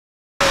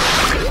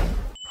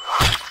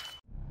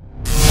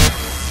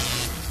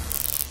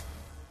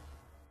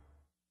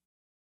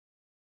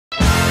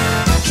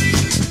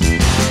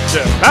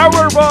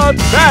Powerbot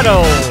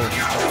battle!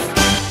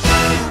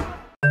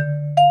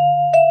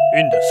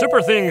 In the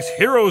SUPERTHINGS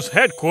Heroes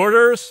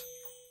headquarters...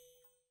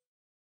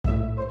 Guys!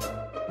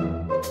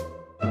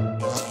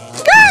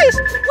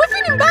 We've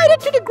been invited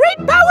to the Great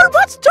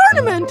Powerbots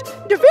tournament!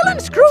 The villain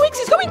Screwix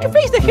is going to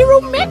face the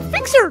hero Meg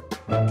Fixer!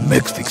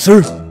 Meg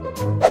Fixer?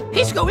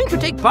 He's going to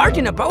take part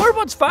in a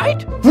Powerbots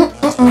fight?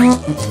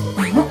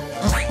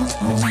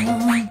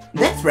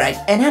 That's right,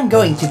 and I'm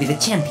going to be the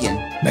champion.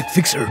 Meg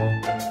Fixer,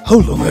 how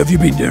long have you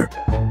been there?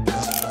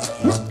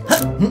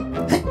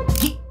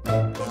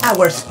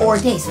 Hours or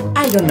days,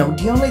 I don't know.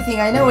 The only thing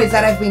I know is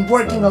that I've been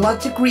working a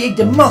lot to create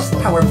the most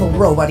powerful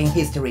robot in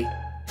history.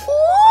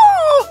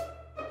 Oh!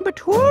 But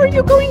who are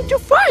you going to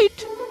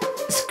fight?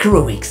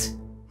 Screwix,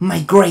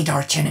 my great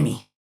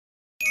archenemy.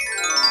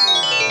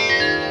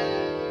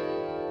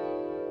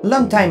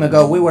 Long time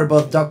ago, we were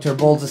both Dr.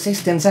 Bolt's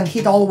assistants, and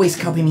he'd always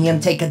copy me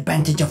and take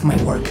advantage of my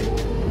work.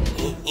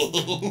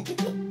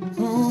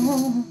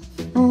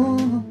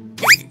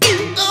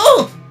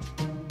 Oh!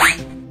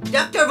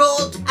 Dr.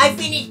 Bolt, I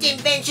finished the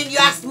invention you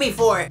asked me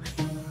for.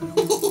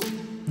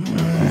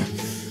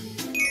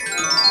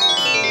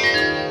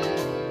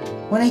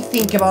 When I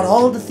think about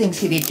all the things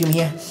he did to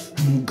me,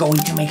 I'm going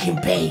to make him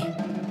pay.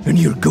 And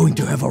you're going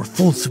to have our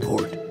full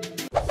support.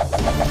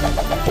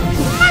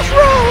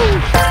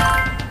 Mushroom!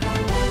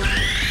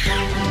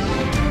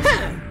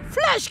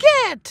 Flash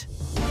Get!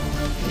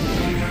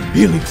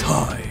 Helix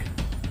High.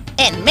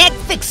 And Meg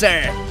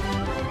Fixer!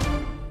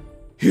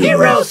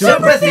 Hero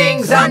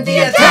SUPERTHINGS on the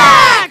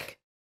attack!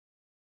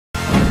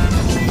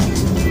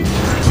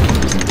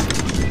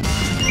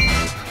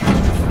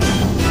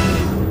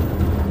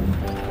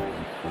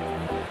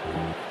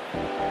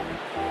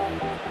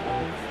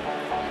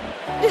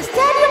 The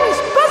stadium is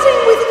buzzing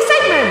with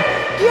excitement!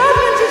 The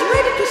audience is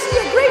ready to see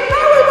a great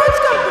Powerbots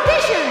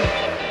competition!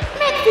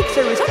 Meg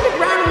Fixer is on the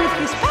ground with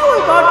his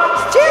Powerbot,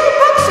 Steel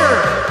Boxer!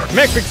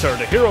 Meg Fixer,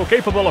 the hero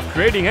capable of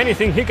creating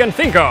anything he can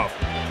think of.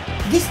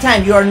 This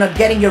time you are not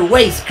getting your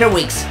way,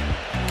 Screwix.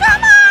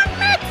 Come on,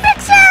 Meg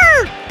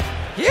Fixer!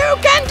 You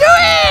can do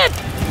it!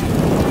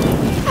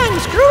 And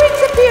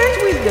Screwix appears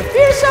with the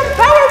fearsome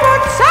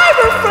Powerbot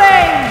Cyber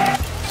Flame!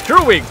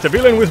 Screwix, the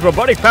villain with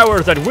robotic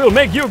powers that will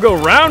make you go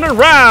round and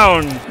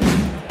round!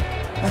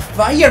 A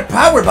fire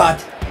Powerbot!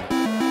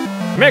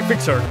 Meg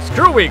Fixer,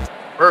 Screwix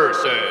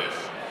versus...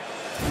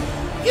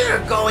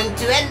 You're going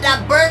to end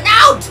up burnt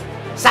out!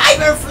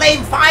 Cyber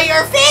Flame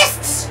Fire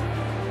Fists!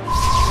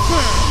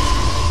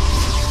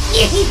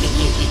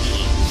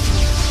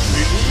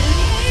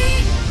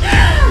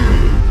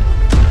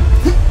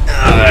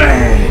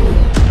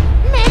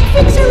 Meg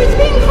Fixer is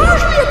being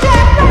harshly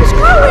attacked by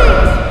Screwix!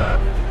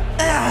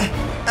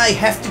 I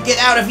have to get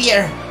out of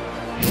here.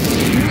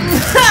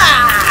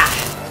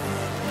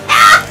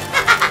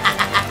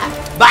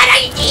 Bad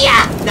idea!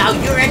 Now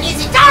you're an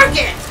easy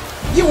target!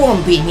 You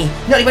won't beat me,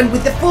 not even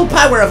with the full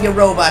power of your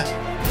robot.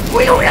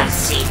 We will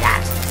see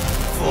that!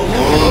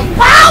 Full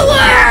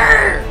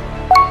power!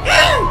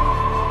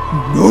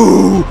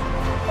 No!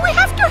 We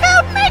have to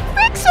help Meg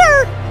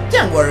Fixer!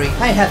 Don't worry,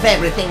 I have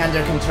everything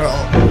under control.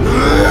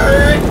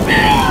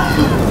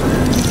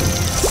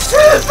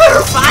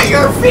 Super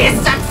Fire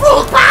Fists at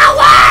full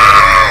power!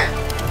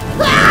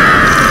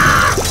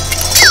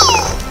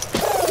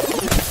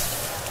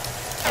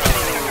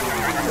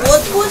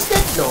 What was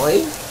that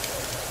noise?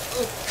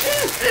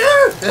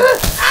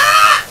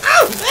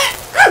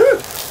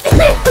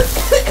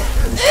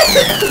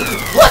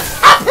 What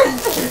happened?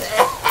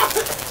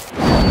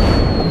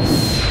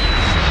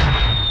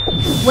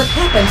 What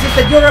happens is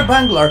that you're a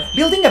bungler.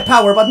 Building a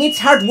Powerbot needs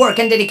hard work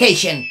and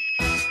dedication.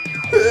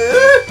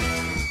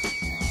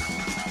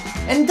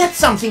 And that's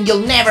something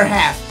you'll never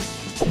have.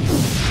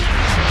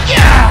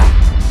 Yeah!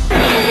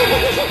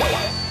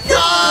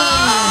 No!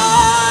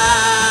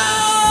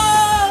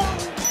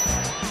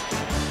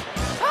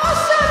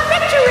 Awesome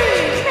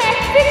victory! Meg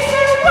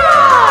Fixer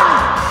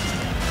won!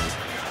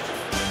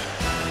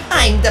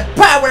 I'm the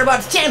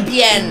Powerbots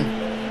champion!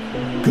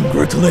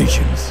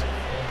 Congratulations.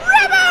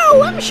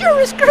 Bravo! I'm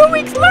sure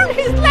Screwix learned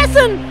his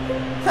lesson!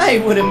 I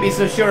wouldn't be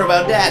so sure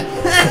about that.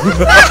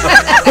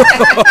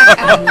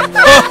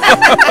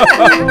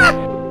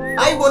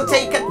 I won't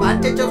take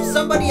advantage of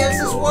somebody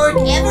else's work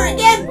ever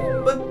again!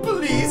 But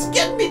please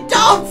get me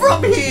down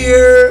from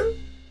here!